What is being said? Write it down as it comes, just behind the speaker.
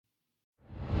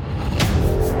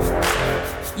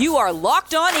You are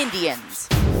Locked On Indians,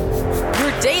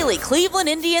 your daily Cleveland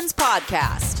Indians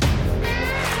podcast.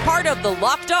 Part of the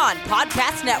Locked On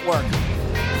Podcast Network,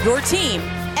 your team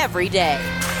every day.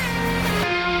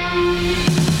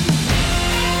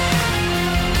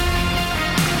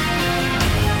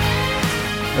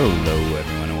 Hello,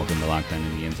 everyone, and welcome to Locked On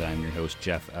Indians. I'm your host,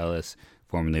 Jeff Ellis,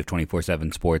 formerly of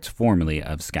 24/7 Sports, formerly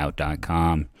of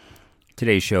Scout.com.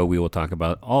 Today's show, we will talk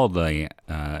about all the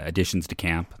additions to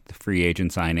camp, the free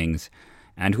agent signings,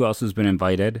 and who else has been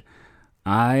invited.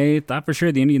 I thought for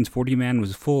sure the Indians' 40-man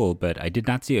was full, but I did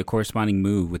not see a corresponding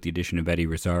move with the addition of Eddie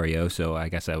Rosario, so I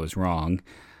guess I was wrong.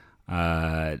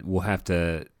 We'll have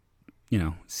to,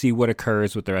 see what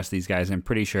occurs with the rest of these guys. I'm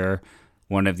pretty sure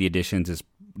one of the additions is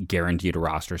guaranteed a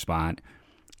roster spot,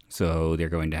 so they're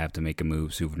going to have to make a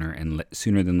move sooner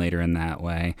than later in that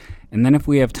way. And then if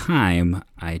we have time,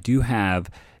 I do have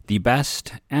the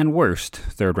best and worst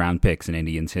third-round picks in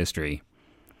Indians history.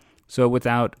 So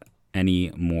without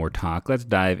any more talk, let's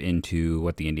dive into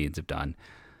what the Indians have done.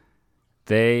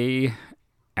 They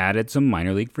added some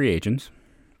minor league free agents,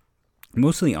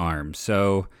 mostly arms.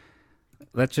 So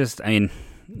let's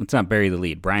not bury the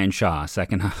lead. Bryan Shaw,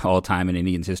 second all-time in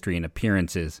Indians history in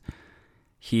appearances.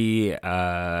 He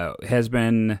has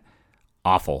been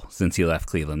awful since he left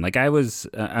Cleveland.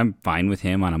 I'm fine with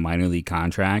him on a minor league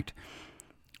contract.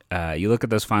 You look at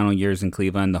those final years in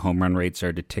Cleveland, the home run rate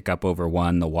started to tick up over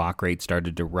 1. The walk rate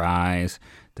started to rise.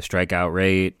 The strikeout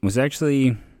rate was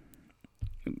actually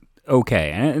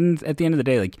okay. And at the end of the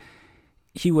day,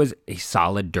 he was a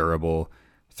solid, durable,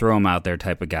 throw him out there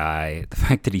type of guy. The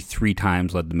fact that he 3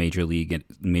 times led the major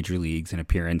leagues in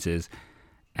appearances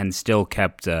and still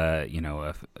kept a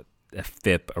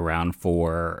FIP around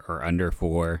 4 or under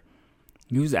 4.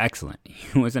 He was excellent.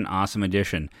 He was an awesome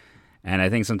addition. And I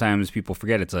think sometimes people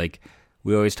forget, it's like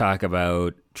we always talk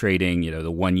about trading,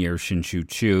 the 1-year Shin-Soo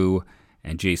Choo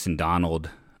and Jason Donald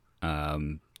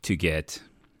to get,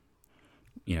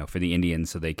 for the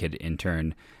Indians so they could in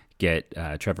turn get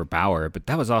Trevor Bauer. But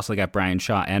that was also got Bryan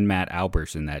Shaw and Matt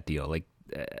Albers in that deal.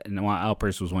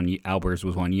 Albers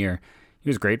was 1 year. He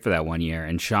was great for that 1 year,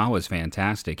 and Shaw was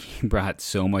fantastic. He brought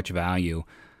so much value.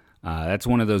 That's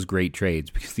one of those great trades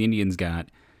because the Indians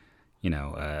got,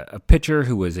 a pitcher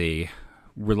who was a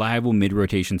reliable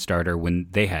mid-rotation starter when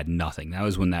they had nothing. That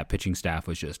was when that pitching staff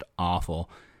was just awful,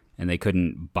 and they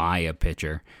couldn't buy a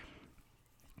pitcher.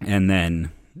 And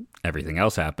then everything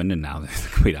else happened, and now they're the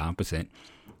complete opposite.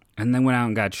 And then went out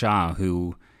and got Shaw,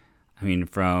 who,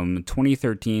 from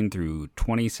 2013 through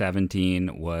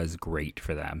 2017 was great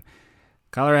for them.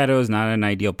 Colorado is not an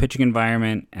ideal pitching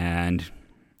environment, and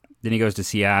then he goes to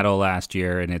Seattle last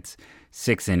year, and it's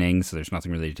 6 innings, so there's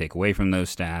nothing really to take away from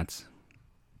those stats.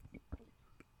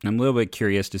 I'm a little bit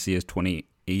curious to see his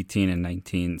 2018 and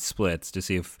 19 splits to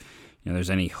see if there's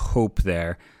any hope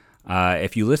there.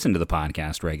 If you listen to the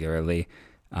podcast regularly,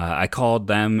 I called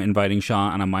them inviting Shaw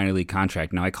on a minor league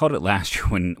contract. Now, I called it last year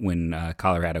when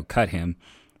Colorado cut him.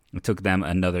 It took them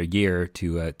another year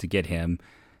to get him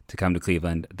to come to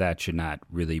Cleveland. That should not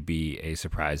really be a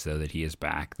surprise, though, that he is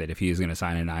back. That if he is going to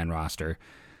sign a non-roster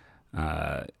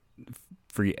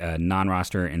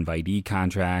invitee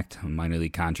contract, a minor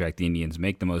league contract, the Indians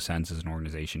make the most sense as an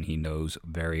organization. He knows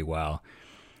very well.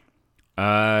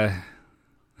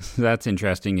 That's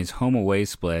interesting. His home-away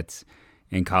splits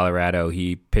in Colorado,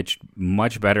 he pitched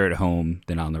much better at home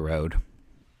than on the road.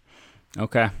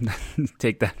 Okay,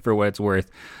 take that for what it's worth.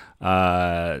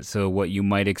 So what you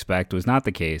might expect was not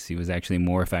the case. He was actually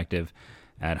more effective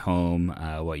at home.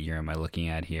 What year am I looking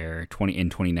at here?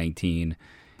 2019.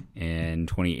 In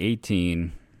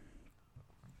 2018,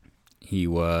 he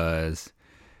was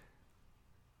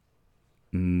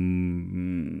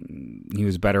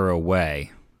better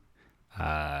away.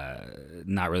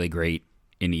 Not really great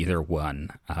in either one,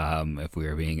 if we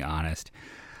were being honest.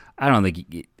 I don't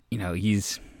think,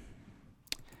 he's...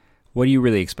 What do you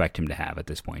really expect him to have at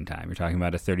this point in time? You're talking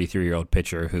about a 33-year-old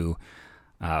pitcher who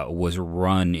was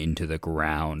run into the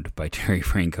ground by Terry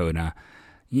Francona.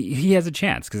 He has a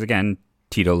chance because, again,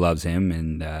 Tito loves him,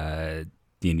 and the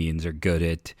Indians are good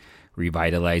at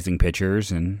revitalizing pitchers,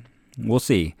 and we'll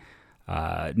see.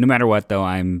 No matter what, though,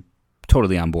 I'm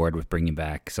totally on board with bringing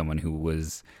back someone who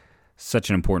was such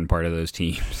an important part of those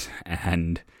teams.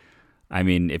 And,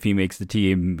 if he makes the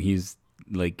team, he's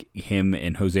like him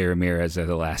and Jose Ramirez are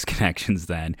the last connections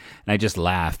then. And I just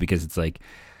laugh because it's like,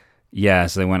 yeah,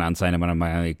 so they went out and signed him on a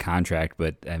minor league contract,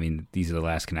 but these are the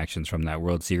last connections from that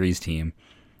World Series team.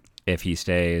 If he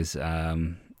stays,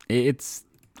 it's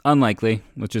unlikely.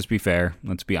 Let's just be fair.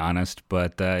 Let's be honest.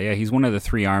 But he's one of the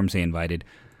 3 arms they invited.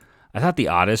 I thought the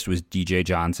oddest was DJ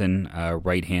Johnson, a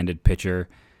right-handed pitcher,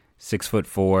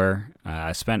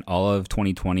 6'4", spent all of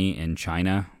 2020 in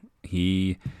China.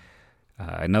 He,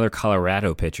 another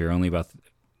Colorado pitcher, only about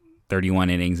 31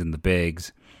 innings in the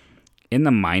bigs. In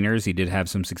the minors, he did have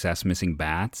some success missing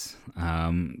bats.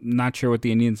 Not sure what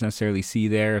the Indians necessarily see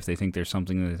there, if they think there's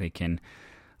something that they can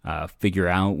figure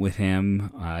out with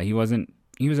him. He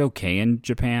was okay in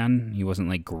Japan. He wasn't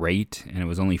like great, and it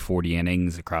was only 40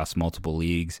 innings across multiple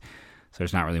leagues. So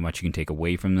there's not really much you can take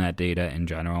away from that data in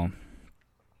general.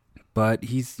 But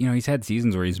he's had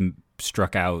seasons where he's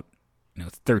struck out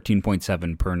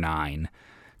 13.7 per 9,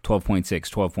 12.6,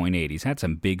 12.8. He's had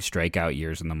some big strikeout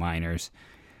years in the minors.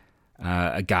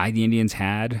 A guy the Indians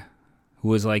had who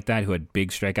was like that, who had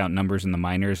big strikeout numbers in the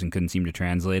minors and couldn't seem to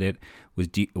translate it, was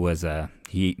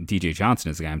DJ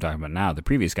Johnson is the guy I'm talking about now. The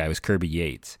previous guy was Kirby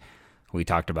Yates, who we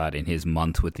talked about in his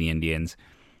month with the Indians.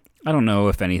 I don't know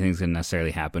if anything's going to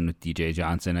necessarily happen with DJ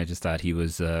Johnson. I just thought he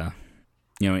was an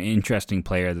interesting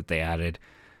player that they added,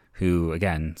 who,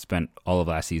 again, spent all of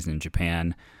last season in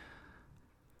Japan.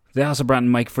 They also brought in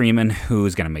Mike Freeman, who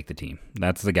is going to make the team.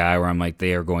 That's the guy where I'm like,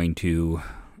 he's going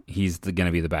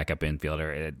to be the backup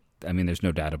infielder. There's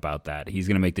no doubt about that. He's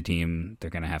going to make the team. They're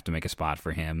going to have to make a spot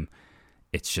for him.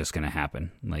 It's just going to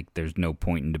happen. Like, there's no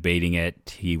point in debating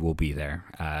it. He will be there.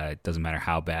 It doesn't matter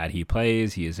how bad he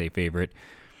plays. He is a favorite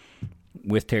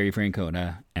with Terry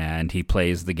Francona, and he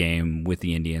plays the game with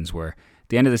the Indians where at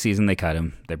the end of the season they cut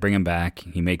him. They bring him back.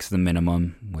 He makes the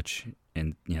minimum,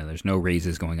 there's no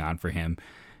raises going on for him.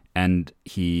 And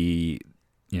they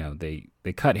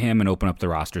cut him and open up the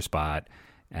roster spot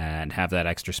and have that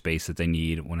extra space that they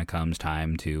need when it comes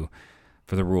time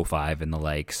for the Rule 5 and the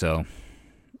like. So,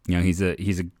 he's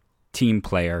a team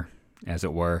player, as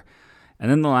it were. And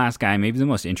then the last guy, maybe the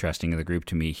most interesting of the group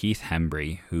to me, Heath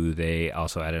Hembree, who they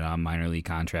also added on minor league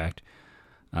contract.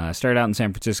 Started out in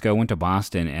San Francisco, went to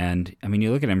Boston, and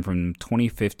you look at him from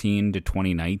 2015 to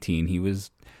 2019, he was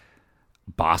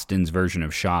Boston's version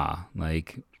of Shaw.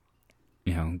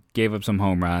 Gave up some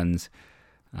home runs,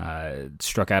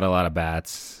 struck out a lot of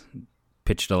bats,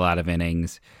 pitched a lot of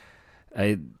innings.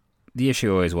 The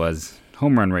issue always was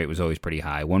home run rate was always pretty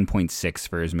high, 1.6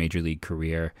 for his major league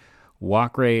career.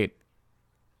 Walk rate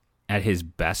at his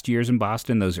best years in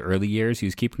Boston, those early years, he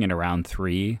was keeping it around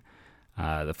 3.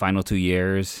 The final 2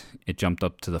 years, it jumped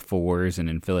up to the 4s, and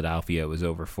in Philadelphia, it was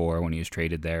over 4 when he was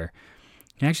traded there.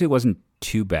 It actually wasn't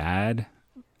too bad.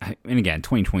 And again,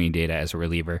 2020 data as a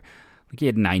reliever. He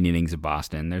had 9 innings at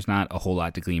Boston. There's not a whole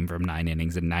lot to glean from 9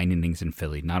 innings, and 9 innings in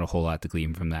Philly. Not a whole lot to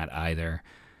glean from that either.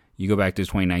 You go back to his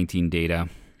 2019 data,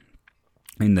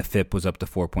 and the FIP was up to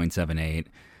 4.78.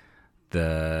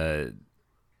 The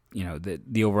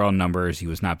overall numbers, he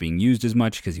was not being used as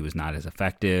much because he was not as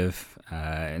effective,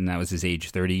 and that was his age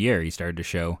 30 year. He started to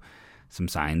show some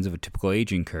signs of a typical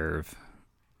aging curve.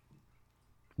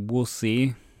 We'll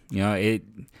see.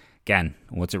 Again,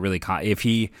 what's it really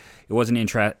it wasn't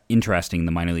interesting,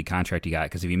 the minor league contract he got,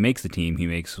 because if he makes the team, he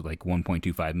makes like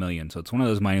 $1.25 million. So it's one of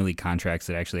those minor league contracts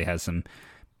that actually has some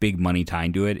big money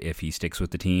tied to it if he sticks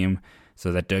with the team.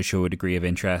 So that does show a degree of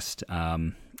interest,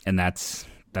 and that's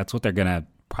what they're gonna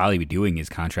probably be doing, is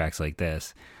contracts like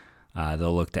this.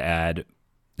 They'll look to add.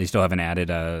 They still haven't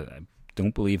added. I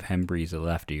don't believe Hembree's a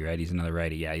lefty, right? He's another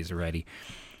righty. Yeah, he's a righty.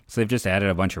 So they've just added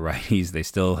a bunch of righties. They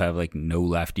still have no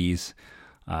lefties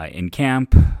in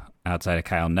camp outside of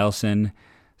Kyle Nelson.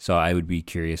 So I would be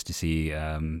curious to see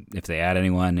if they add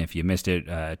anyone. If you missed it,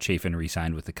 Chafin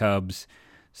re-signed with the Cubs.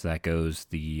 So that goes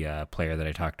the player that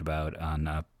I talked about on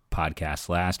a podcast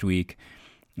last week.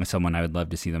 Someone I would love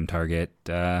to see them target.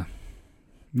 They're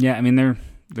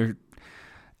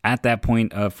at that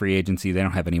point of free agency. They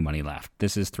don't have any money left.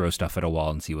 This is throw stuff at a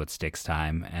wall and see what sticks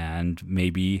time. And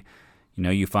maybe,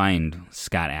 you find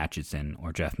Scott Atchison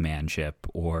or Jeff Manship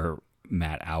or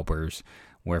Matt Albers,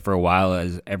 where for a while,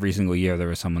 as every single year, there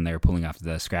was someone there pulling off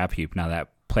the scrap heap. Now that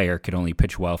player could only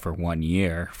pitch well for 1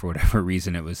 year. For whatever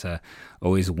reason, it was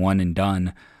always one and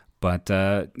done. But,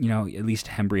 at least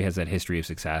Hembree has that history of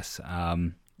success.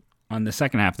 On the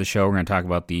second half of the show, we're going to talk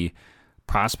about the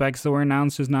prospects that were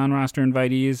announced as non-roster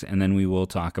invitees, and then we will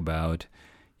talk about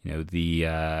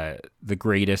the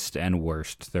greatest and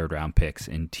worst third-round picks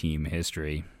in team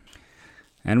history.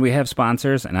 And we have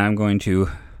sponsors, and I'm going to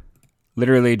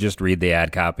literally just read the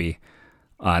ad copy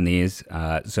on these.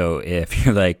 So if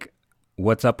you're like,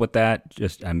 what's up with that?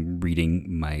 I'm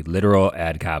reading my literal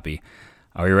ad copy.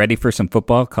 Are you ready for some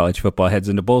football? College football heads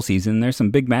into bowl season. There's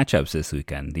some big matchups this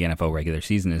weekend. The NFL regular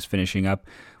season is finishing up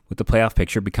with the playoff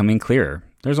picture becoming clearer.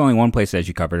 There's only one place that has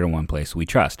you covered and one place we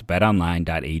trust,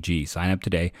 betonline.ag. Sign up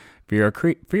today for your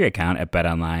free account at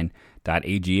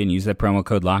betonline.ag and use the promo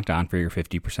code LOCKEDON for your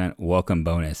 50% welcome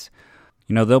bonus.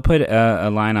 they'll put a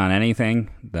line on anything.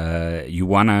 You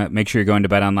want to make sure you're going to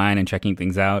BetOnline and checking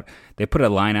things out. They put a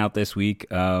line out this week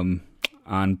on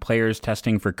players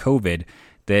testing for COVID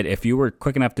that if you were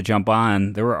quick enough to jump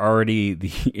on, there were already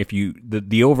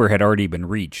the over had already been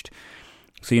reached.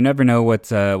 So you never know what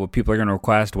people are going to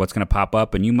request, what's going to pop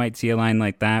up, and you might see a line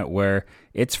like that where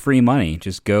it's free money.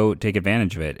 Just go take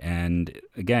advantage of it. And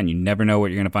again, you never know what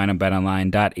you're going to find on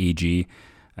betonline.ag.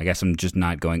 I guess I'm just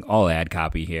not going all ad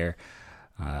copy here.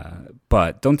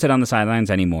 But don't sit on the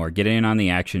sidelines anymore. Get in on the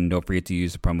action. Don't forget to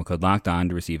use the promo code LOCKEDON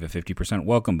to receive a 50%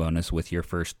 welcome bonus with your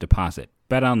first deposit.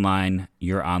 BetOnline,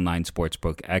 your online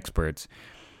sportsbook experts.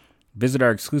 Visit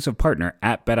our exclusive partner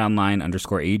at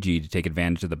betonline_AG to take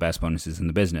advantage of the best bonuses in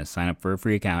the business. Sign up for a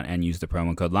free account and use the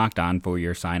promo code LOCKEDON for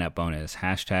your sign-up bonus.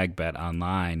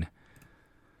 #BetOnline.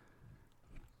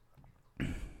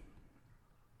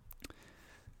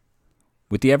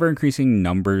 With the ever-increasing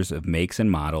numbers of makes and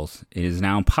models, it is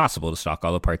now impossible to stock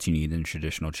all the parts you need in a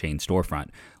traditional chain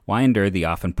storefront. Why endure the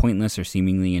often pointless or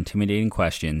seemingly intimidating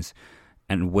questions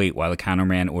and wait while the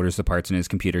counterman orders the parts in his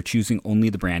computer, choosing only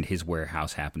the brand his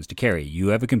warehouse happens to carry? You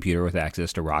have a computer with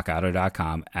access to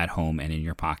rockauto.com at home and in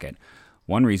your pocket.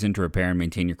 One reason to repair and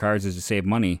maintain your cars is to save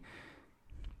money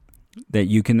that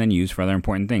you can then use for other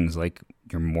important things like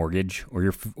your mortgage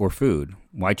or food.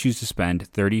 Why choose to spend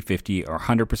 30, 50, or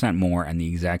 100% more on the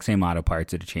exact same auto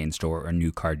parts at a chain store or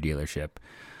new car dealership?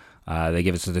 They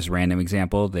give us this random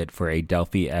example that for a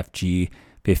Delphi FG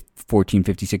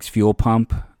 1456 fuel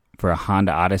pump, for a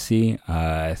Honda Odyssey,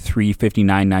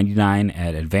 $359.99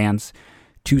 at Advance,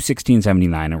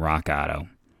 $216.79 at Rock Auto.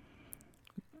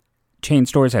 Chain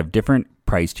stores have different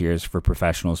price tiers for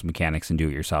professionals, mechanics, and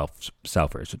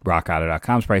do-it-yourselfers.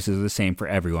 RockAuto.com's prices are the same for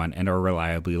everyone and are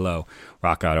reliably low.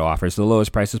 Rock Auto offers the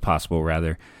lowest prices possible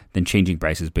rather than changing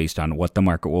prices based on what the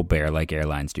market will bear like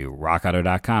airlines do.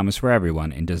 RockAuto.com is for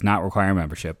everyone and does not require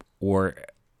membership or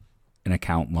an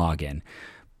account login.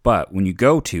 But when you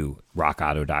go to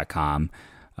rockauto.com,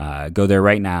 go there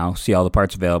right now, see all the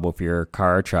parts available for your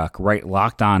car or truck, write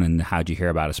Locked On in the How'd You Hear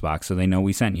About Us box so they know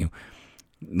we sent you.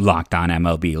 Locked On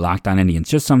MLB, Locked On Indians,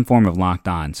 just some form of Locked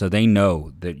On, so they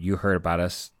know that you heard about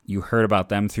us, you heard about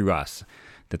them through us,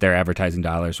 that their advertising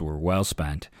dollars were well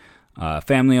spent.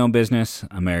 Family-owned business,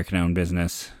 American-owned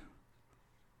business,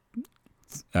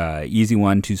 easy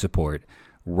one to support.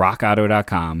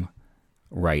 rockauto.com,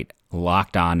 write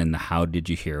Locked On in the How Did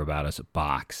You Hear About Us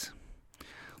box.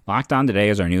 Locked On Today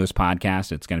is our newest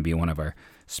podcast. It's going to be one of our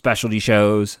specialty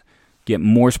shows. Get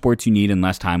more sports you need in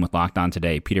less time with Locked On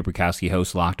Today. Peter Bukowski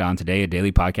hosts Locked On Today, a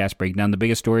daily podcast breaking down the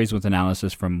biggest stories with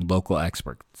analysis from local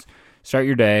experts. Start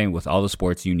your day with all the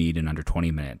sports you need in under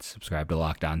 20 minutes. Subscribe to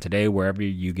Locked On Today wherever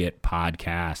you get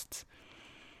podcasts.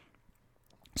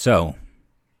 So,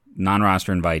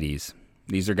 non-roster invitees.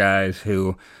 These are guys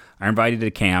who are invited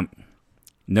to camp.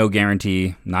 No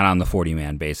guarantee, not on the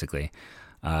 40-man, basically.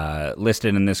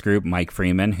 Listed in this group, Mike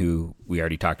Freeman, who we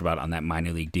already talked about on that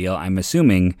minor league deal. I'm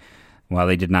assuming, while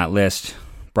they did not list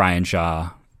Brian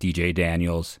Shaw, DJ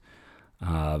Daniels,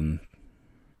 and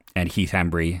Heath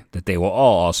Hembry, that they will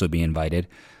all also be invited.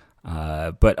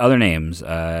 But other names,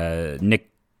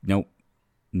 Nick, nope,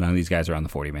 none of these guys are on the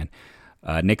 40-man.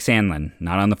 Nick Sandlin,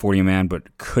 not on the 40-man,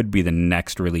 but could be the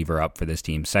next reliever up for this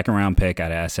team. Second-round pick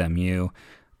out of SMU.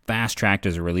 Fast-tracked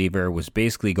as a reliever, was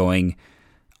basically going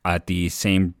at the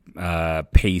same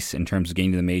pace in terms of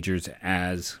getting to the majors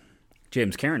as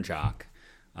James Karinchak.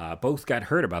 Both got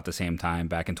hurt about the same time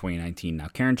back in 2019. Now,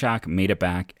 Karinchak made it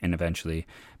back and eventually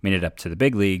made it up to the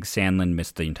big leagues. Sandlin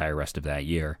missed the entire rest of that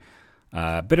year.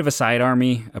 Bit of a side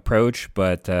army approach,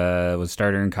 but was a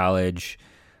starter in college.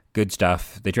 Good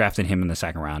stuff. They drafted him in the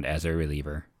second round as a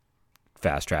reliever.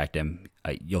 Fast-tracked him.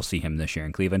 You'll see him this year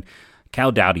in Cleveland.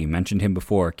 Cal Dowdy, mentioned him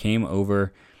before, came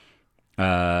over.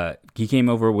 He came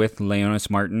over with Leonis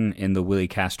Martin in the Willie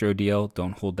Castro deal.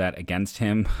 Don't hold that against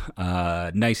him.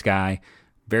 Nice guy,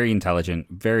 very intelligent,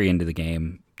 very into the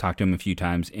game. Talked to him a few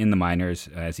times in the minors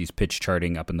as he's pitch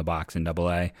charting up in the box in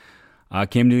AA.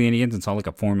 Came to the Indians and saw like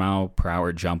a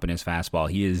 4-mile-per-hour jump in his fastball.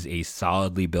 He is a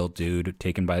solidly built dude,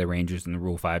 taken by the Rangers in the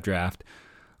Rule 5 draft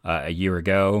a year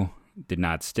ago. Did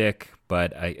not stick,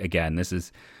 but again, this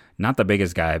is not the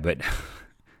biggest guy, but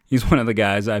he's one of the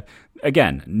guys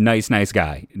again, nice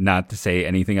guy. Not to say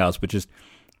anything else, but just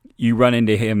you run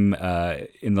into him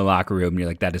in the locker room and you're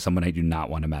like, that is someone I do not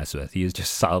want to mess with. He is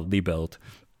just solidly built.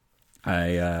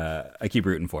 I keep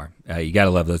rooting for him. You got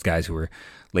to love those guys who are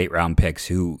late round picks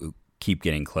who keep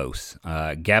getting close.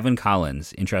 Gavin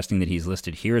Collins, interesting that he's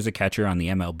listed here as a catcher on the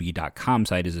MLB.com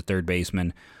site as a third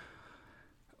baseman.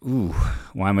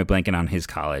 why am I blanking on his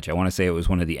college? I want to say it was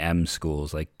one of the M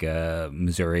schools, like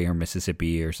Missouri or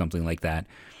Mississippi or something like that.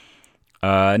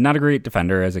 Not a great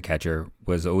defender as a catcher.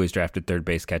 Was always drafted third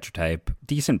base catcher type.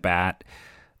 Decent bat.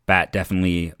 Bat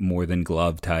definitely more than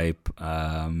glove type.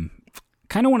 Kind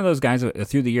of one of those guys,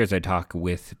 through the years I talk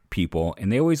with people, and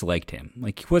they always liked him.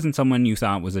 Like, he wasn't someone you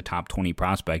thought was a top 20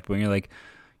 prospect, but you're like,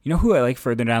 you know who I like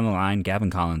further down the line? Gavin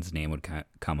Collins' name would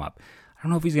come up. I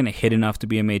don't know if he's going to hit enough to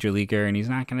be a major leaguer, and he's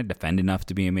not going to defend enough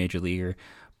to be a major leaguer,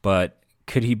 but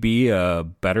could he be a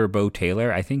better Bo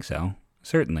Taylor? I think so,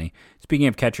 certainly. Speaking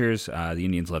of catchers, the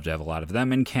Indians love to have a lot of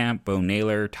them in camp. Bo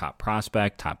Naylor, top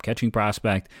prospect, top catching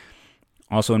prospect,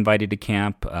 also invited to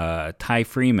camp. Ty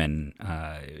Freeman,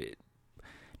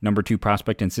 number 2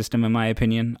 prospect in system, in my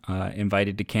opinion,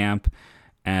 invited to camp.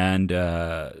 And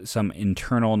some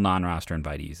internal non-roster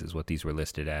invitees is what these were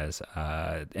listed as.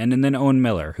 And then Owen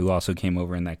Miller, who also came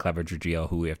over in that Clevenger deal,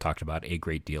 who we have talked about a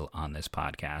great deal on this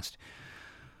podcast.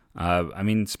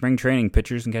 Spring training,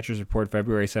 pitchers and catchers report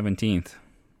February 17th.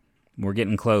 We're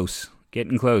getting close.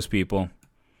 Getting close, people.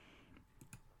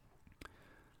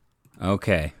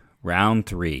 Okay. Round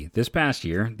 3. This past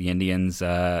year, the Indians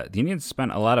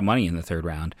spent a lot of money in the third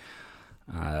round.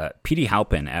 Petey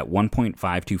Halpin at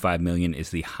 $1.525 million is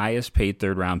the highest paid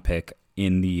third round pick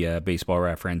in the Baseball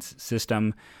Reference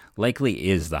system. Likely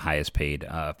is the highest paid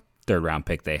third round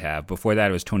pick they have. Before that,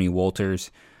 it was Tony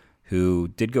Wolters, who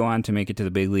did go on to make it to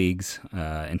the big leagues.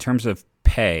 In terms of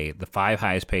pay, the 5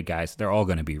 highest paid guys, they're all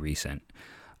going to be recent.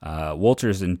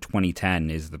 Wolters in 2010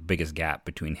 is the biggest gap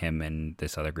between him and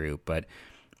this other group, but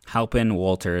Halpin,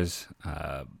 Wolters,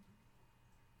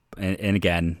 and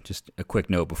again, just a quick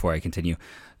note before I continue,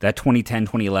 that 2010,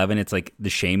 2011, it's like the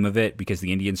shame of it because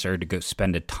the Indians started to go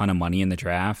spend a ton of money in the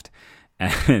draft,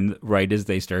 and right as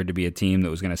they started to be a team that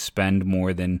was going to spend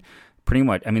more than pretty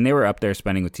much, they were up there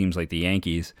spending with teams like the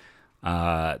Yankees,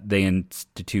 they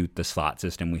institute the slot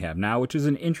system we have now, which is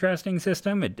an interesting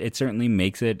system. It certainly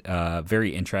makes it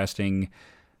very interesting,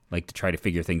 like to try to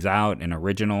figure things out and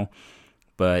original,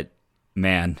 but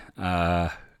man,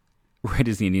 right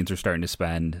as the Indians were starting to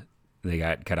spend, they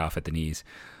got cut off at the knees.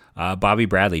 Bobby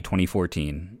Bradley,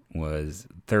 2014, was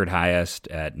third highest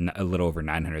at a little over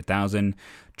 $900,000.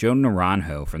 Joe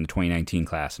Naranjo from the 2019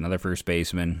 class, another first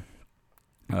baseman,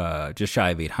 just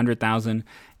shy of $800,000.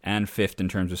 And fifth in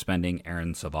terms of spending,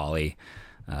 Aaron Savali,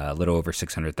 a little over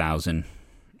 $600,000.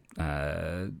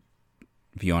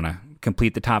 If you want to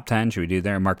complete the top 10, should we do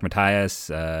there? Mark Matthias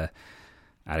out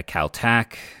of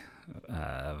Caltech,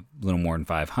 a little more than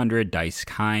 $500,000. Dice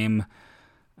Kime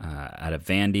out of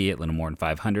Vandy at a little more than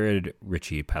 $500,000.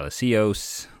 Richie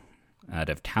Palacios out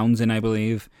of Townsend, I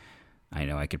believe. I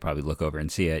know I could probably look over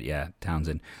and see it. Yeah,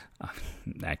 Townsend.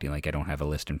 Acting like I don't have a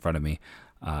list in front of me.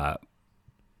 A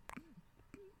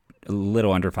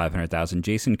little under $500,000.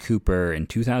 Jason Cooper in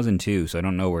 2002, so I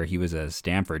don't know where he was a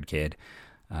Stanford kid.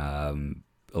 A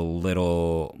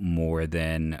little less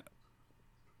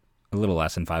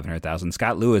than $500,000.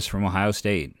 Scott Lewis from Ohio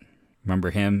State.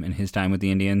 Remember him and his time with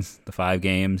the Indians, the 5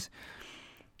 games.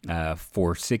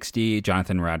 $460,000.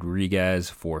 Jonathan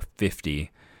Rodriguez, $450,000.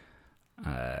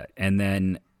 And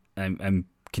then I'm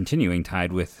continuing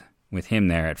tied with him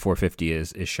there at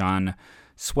 $450,000 is Sean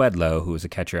Swedlow, who was a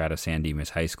catcher out of San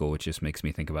Dimas High School, which just makes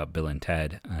me think about Bill and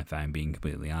Ted, if I'm being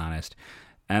completely honest.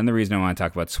 And the reason I want to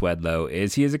talk about Swedlow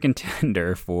is he is a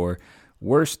contender for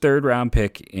worst third-round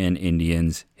pick in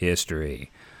Indians history.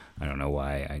 I don't know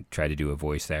why I tried to do a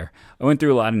voice there. I went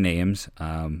through a lot of names.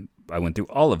 I went through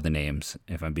all of the names,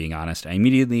 if I'm being honest. I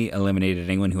immediately eliminated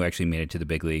anyone who actually made it to the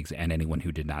big leagues and anyone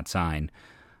who did not sign.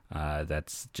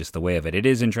 That's just the way of it. It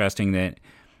is interesting that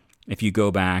if you go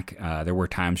back, there were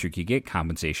times where you could get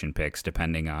compensation picks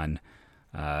depending on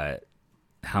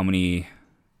how many.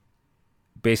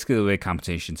 Basically, the way the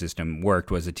compensation system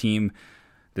worked was a team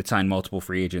that signed multiple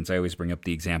free agents. I always bring up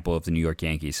the example of the New York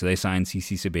Yankees. So they signed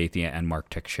CC Sabathia and Mark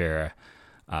Teixeira.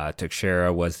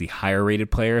 Teixeira was the higher rated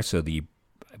player, so I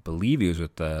believe he was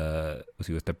with the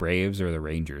Braves or the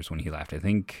Rangers when he left. I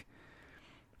think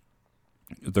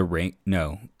the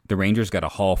Rangers got a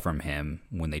haul from him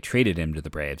when they traded him to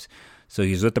the Braves. So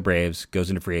he's with the Braves,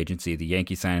 goes into free agency. The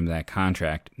Yankees signed him to that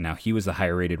contract. Now he was the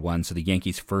higher rated one, so the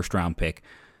Yankees' first round pick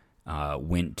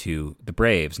went to the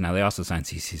Braves. Now they also signed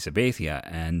CC Sabathia,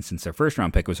 and since their first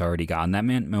round pick was already gone, that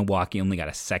meant Milwaukee only got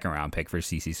a second round pick for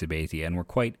CC Sabathia, and were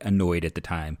quite annoyed at the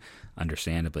time,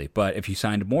 understandably. But if you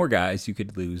signed more guys, you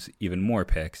could lose even more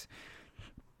picks.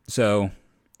 So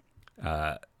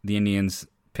the Indians'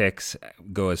 picks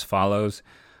go as follows.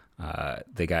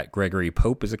 They got Gregory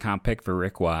Pope as a comp pick for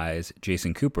Rick Wise,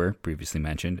 Jason Cooper, previously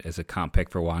mentioned, as a comp pick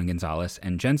for Juan Gonzalez,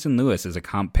 and Jensen Lewis as a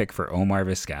comp pick for Omar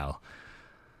Vizquel.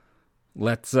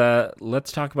 Let's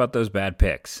talk about those bad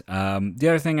picks. The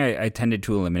other thing I tended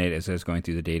to eliminate as I was going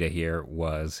through the data here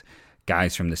was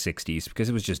guys from the 60s, because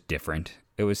it was just different.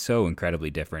 It was so incredibly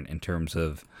different in terms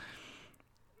of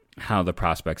how the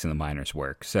prospects in the minors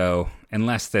work. So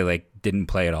unless they didn't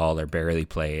play at all or barely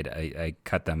played, I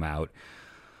cut them out.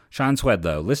 Sean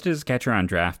Swedlow, listed as catcher on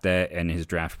draft day and his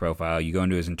draft profile. You go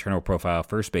into his internal profile,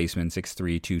 first baseman,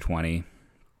 6'3", 220,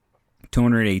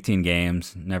 218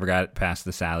 games, never got past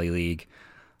the Sally League.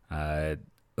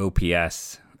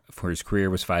 OPS for his career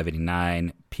was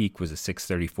 589. Peak was a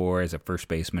 634 as a first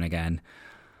baseman again.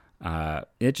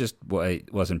 It just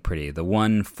wasn't pretty. The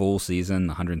one full season,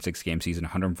 the 106-game season,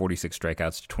 146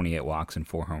 strikeouts to 28 walks and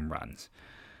 4 home runs.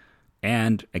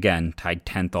 And, again, tied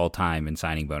 10th all-time in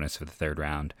signing bonus for the third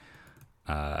round.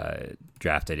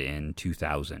 Drafted in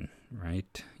 2000,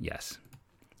 right? Yes.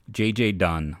 J.J.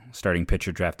 Dunn, starting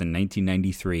pitcher drafted in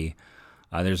 1993.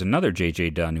 There's another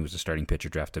J.J. Dunn who was a starting pitcher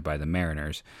drafted by the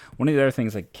Mariners. One of the other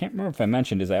things I can't remember if I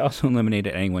mentioned is I also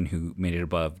eliminated anyone who made it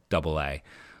above Double-A.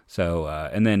 So,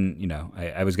 and then,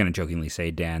 I was going to jokingly say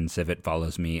Dan Civet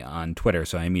follows me on Twitter,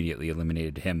 so I immediately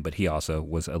eliminated him, but he also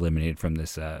was eliminated from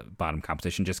this bottom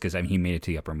competition just because, he made it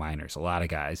to the upper minors. A lot of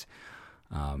guys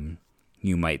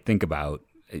you might think about.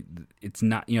 It's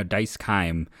not, Dice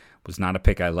Kime was not a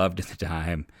pick I loved at the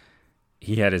time.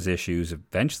 He had his issues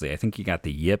eventually. I think he got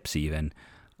the yips even.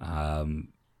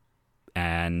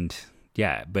 And,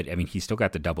 yeah, but, he still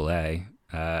got the Double-A.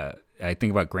 I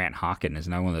think about Grant Hawken as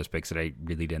another one of those picks that I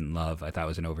really didn't love. I thought it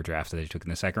was an overdraft that they took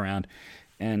in the second round,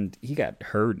 and he got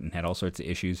hurt and had all sorts of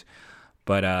issues.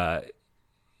 But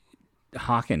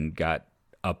Hawken got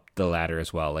up the ladder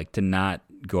as well. To not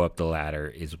go up the ladder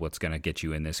is what's going to get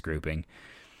you in this grouping.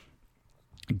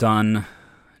 Done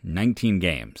 19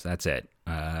 games. That's it.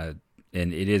 And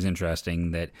it is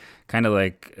interesting that kind of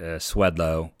like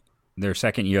Swedlow, their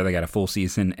second year they got a full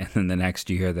season, and then the next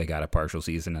year they got a partial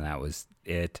season, and that was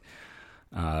it.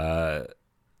 The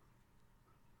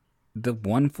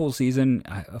one full season,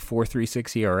 a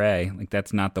 4.36 ERA,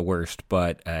 that's not the worst,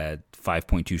 but 5.2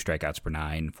 strikeouts per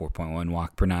 9, 4.1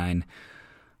 walk per 9,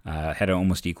 had an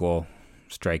almost equal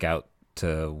strikeout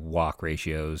to walk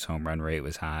ratios. Home run rate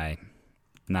was high,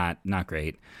 not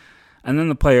great. And then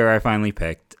the player I finally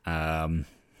picked, Bart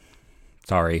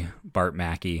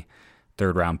Mackey,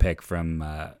 third round pick from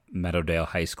Meadowdale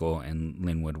High School in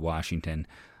Linwood, Washington.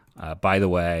 By the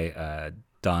way,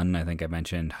 Dunn, I think I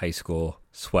mentioned high school,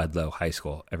 Swedlow high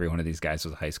school. Every one of these guys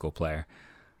was a high school player,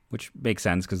 which makes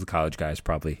sense because the college guys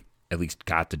probably at least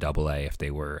got to Double-A if they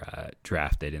were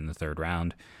drafted in the third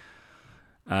round.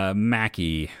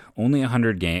 Mackey, only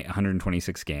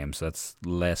 126 games, so that's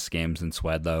less games than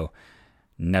Swedlow.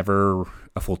 Never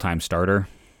a full-time starter.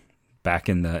 Back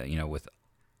in the, with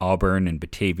Auburn and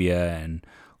Batavia and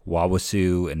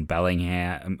Wawassu and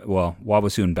Bellingham. Well,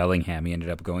 Wawassu and Bellingham, he ended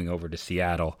up going over to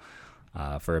Seattle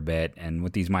for a bit. And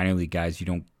with these minor league guys, you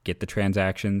don't get the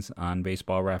transactions on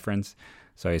Baseball Reference.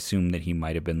 So I assume that he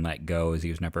might have been let go as he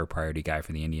was never a priority guy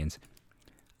for the Indians.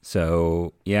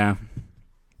 So, yeah,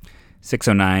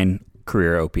 609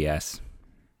 career OPS.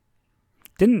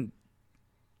 Didn't,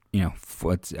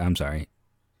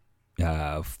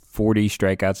 40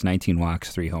 strikeouts, 19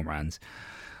 walks, 3 home runs.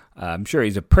 I'm sure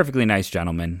he's a perfectly nice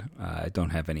gentleman. I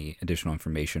don't have any additional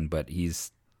information, but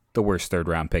he's the worst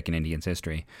third-round pick in Indians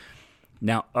history.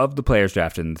 Now, of the players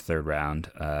drafted in the third round,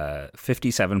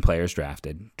 57 players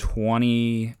drafted.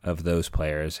 20 of those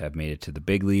players have made it to the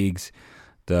big leagues,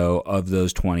 though of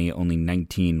those 20, only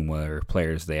 19 were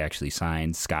players they actually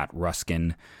signed. Scott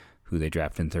Ruskin, who they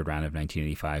drafted in the third round of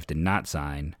 1985, did not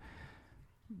sign.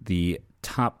 The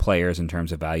top players in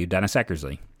terms of value, Dennis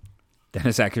Eckersley.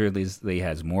 Dennis Eckersley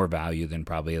has more value than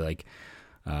probably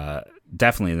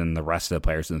definitely than the rest of the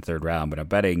players in the third round, but I'm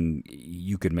betting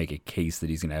you could make a case that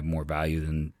he's going to have more value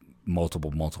than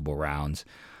multiple rounds.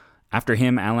 After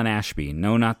him, Alan Ashby.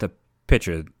 No, not the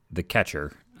pitcher, the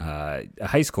catcher.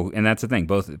 High school, and that's the thing,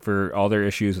 both for all their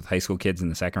issues with high school kids in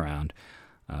the second round,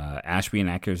 Ashby and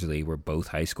Eckersley were both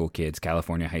high school kids,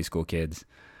 California high school kids.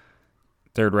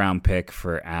 Third round pick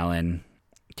for Allen,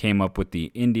 came up with the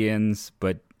Indians,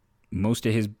 but most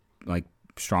of his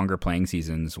stronger playing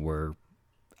seasons were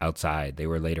outside. They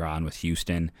were later on with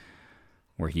Houston,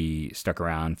 where he stuck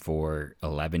around for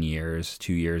 11 years,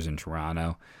 2 years in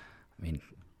Toronto. I mean,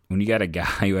 when you got a guy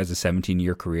who has a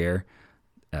 17-year career,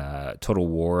 total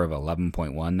WAR of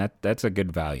 11.1, that's a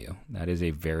good value. That is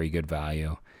a very good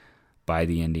value by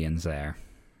the Indians there.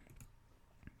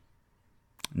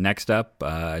 Next up,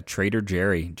 Trader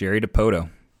Jerry Dipoto.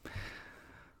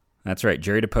 That's right.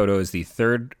 Jerry Dipoto is the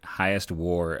third highest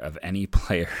WAR of any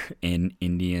player in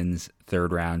Indians'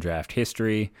 third-round draft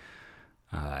history.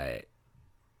 It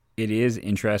is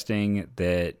interesting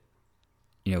that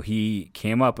he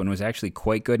came up and was actually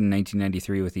quite good in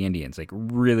 1993 with the Indians, like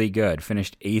really good.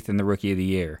 Finished 8th in the Rookie of the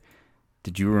Year.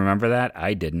 Did you remember that?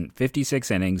 I didn't. 56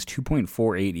 innings,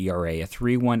 2.48 ERA, a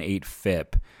 3.18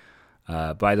 FIP.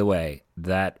 By the way,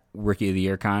 that Rookie of the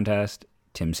Year contest,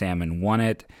 Tim Salmon won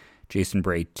it. Jason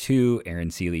Bray 2, Aaron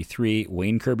Seeley 3,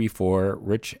 Wayne Kirby 4,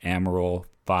 Rich Amaral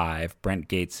 5, Brent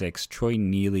Gates 6, Troy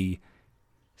Neely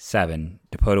 7,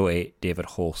 Dipoto 8, David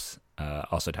Holtz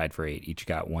also tied for 8. Each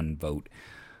got 1 vote.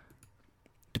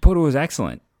 Dipoto was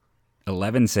excellent.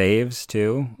 11 saves,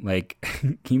 too. Like,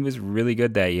 he was really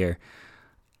good that year.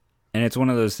 And it's one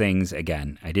of those things,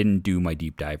 again, I didn't do my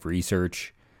deep dive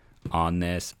research on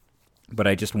this, but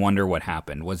I just wonder what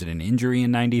happened. Was it an injury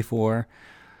in 94?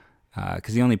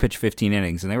 Because he only pitched 15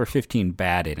 innings, and they were 15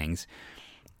 bad innings.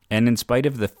 And in spite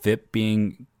of the FIP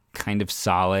being kind of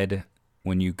solid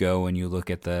when you go and you look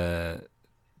at the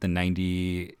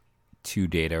 92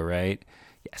 data, right?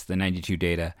 Yes, the 92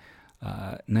 data.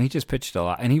 No, he just pitched a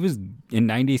lot. And he was, in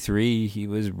 93, he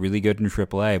was really good in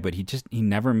AAA, but he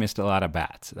never missed a lot of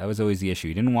bats. That was always the issue.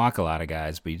 He didn't walk a lot of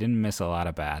guys, but he didn't miss a lot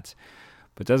of bats.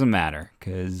 But it doesn't matter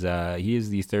because he is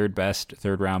the third best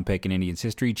third-round pick in Indians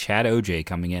history. Chad Oj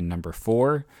coming in number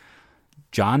 4.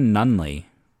 John Nunley,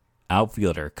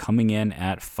 outfielder, coming in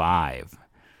at 5.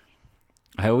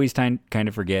 I always kind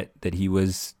of forget that he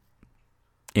was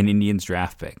an Indians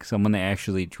draft pick, someone they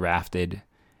actually drafted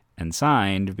and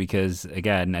signed because,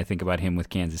 again, I think about him with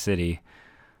Kansas City.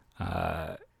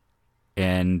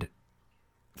 And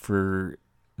for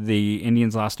the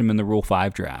Indians lost him in the Rule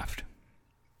 5 draft.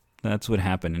 That's what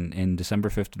happened in December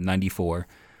 5th of 94.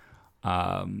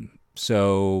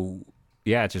 So,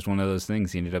 yeah, it's just one of those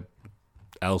things. He ended up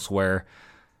elsewhere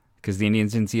because the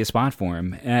Indians didn't see a spot for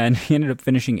him. And he ended up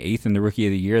finishing 8th in the Rookie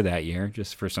of the Year that year,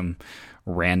 just for some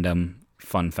random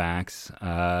fun facts.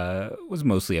 Was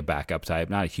mostly a backup type,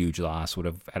 not a huge loss. Would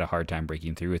have had a hard time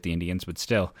breaking through with the Indians, but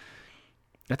still,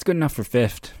 that's good enough for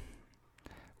 5th.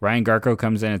 Ryan Garko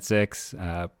comes in at 6.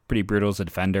 Pretty brutal as a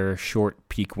defender, short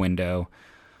peak window.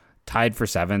 Tied for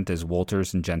 7th is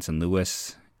Wolters and Jensen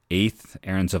Lewis. 8th,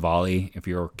 Aaron Zavali, if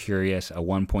you're curious, a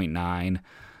 1.9.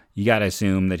 You got to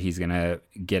assume that he's going to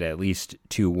get at least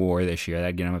 2 WAR this year.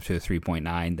 That'd get him up to a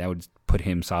 3.9. That would put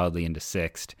him solidly into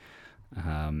 6th.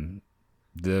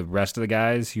 The rest of the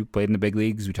guys who played in the big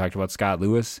leagues, we talked about Scott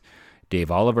Lewis,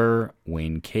 Dave Oliver,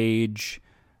 Wayne Cage,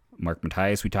 Mark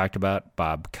Mathias we talked about,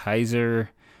 Bob Kaiser,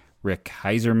 Rick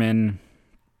Heiserman,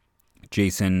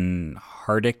 Jason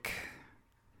Hardick,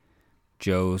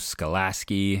 Joe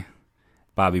Skolaski,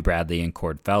 Bobby Bradley, and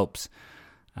Cord Phelps.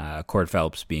 Cord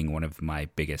Phelps being one of my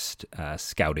biggest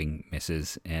scouting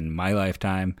misses in my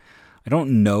lifetime. I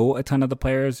don't know a ton of the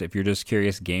players. If you're just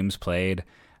curious, games played.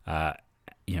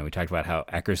 We talked about how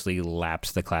Eckersley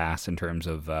lapsed the class in terms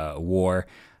of WAR.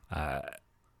 Alan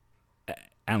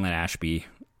Ashby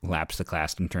lapsed the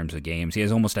class in terms of games. He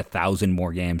has almost 1,000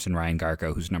 more games than Ryan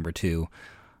Garko, who's number 2.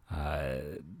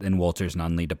 Then Wolters,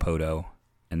 Nunley, Dipoto.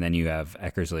 And then you have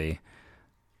Eckersley,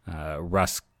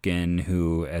 Ruskin,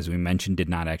 who, as we mentioned, did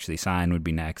not actually sign, would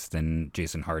be next. Then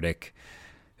Jason Hardick,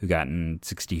 who got in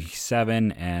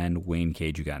 67, and Wayne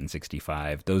Cage, who got in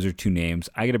 65. Those are 2 names.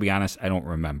 I got to be honest, I don't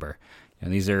remember.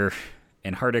 These are,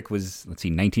 and Hardick was,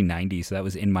 1990, so that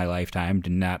was in my lifetime.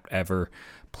 Did not ever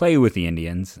play with the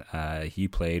Indians. He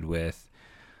played with,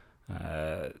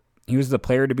 he was the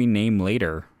player to be named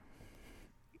later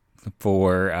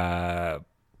for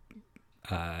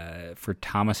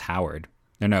Thomas Howard.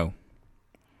 No.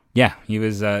 Yeah, he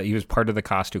was part of the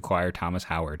cost to acquire Thomas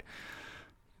Howard.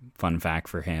 Fun fact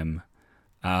for him.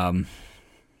 Yeah.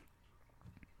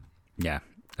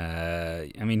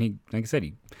 He, like I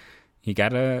said, he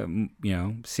got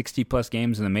 60 plus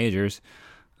games in the majors.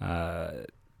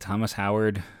 Thomas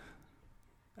Howard,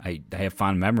 I have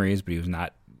fond memories, but he was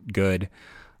not good.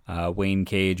 Wayne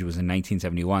Cage was in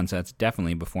 1971, so that's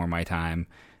definitely before my time.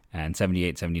 And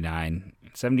 78, 79.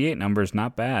 78 numbers,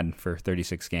 not bad for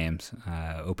 36 games.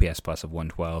 OPS plus of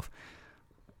 112.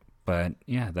 But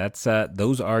yeah, that's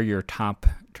those are your top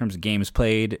in terms of games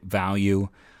played, value,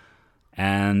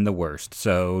 and the worst.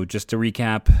 So just to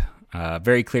recap,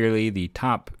 very clearly the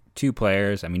top 2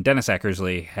 players. Dennis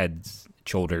Eckersley, heads,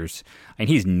 shoulders, and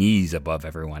he's knees above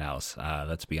everyone else.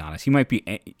 Let's be honest. He might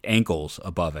be ankles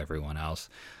above everyone else.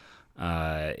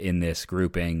 In this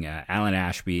grouping, Alan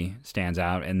Ashby stands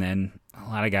out, and then a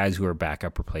lot of guys who are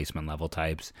backup replacement level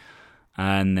types.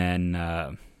 And then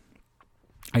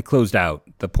I closed out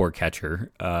the poor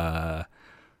catcher.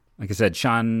 Like I said,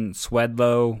 Sean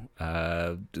Swedlow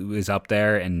is up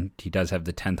there, and he does have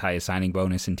the 10th highest signing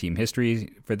bonus in team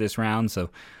history for this round,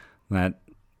 so that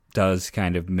does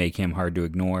kind of make him hard to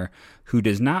ignore. Who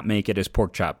does not make it is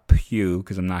Porkchop Pugh,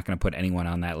 because I'm not going to put anyone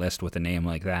on that list with a name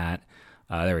like that.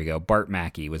 There we go. Bart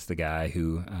Mackey was the guy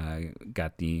who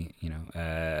got the,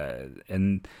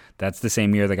 and that's the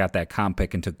same year they got that comp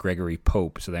pick and took Gregory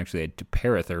Pope, so they actually had a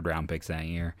pair of third-round picks that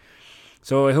year.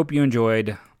 So I hope you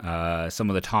enjoyed some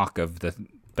of the talk of the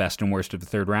best and worst of the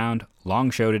third round.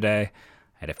 Long show today.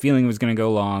 I had a feeling it was going to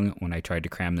go long when I tried to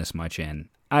cram this much in.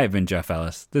 I have been Jeff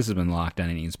Ellis. This has been the Locked On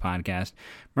Indians podcast.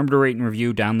 Remember to rate and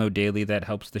review, download daily. That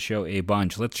helps the show a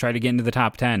bunch. Let's try to get into the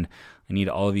top 10. I need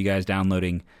all of you guys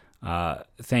downloading.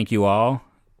 Thank you all.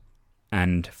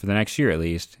 And for the next year at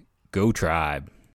least, go Tribe.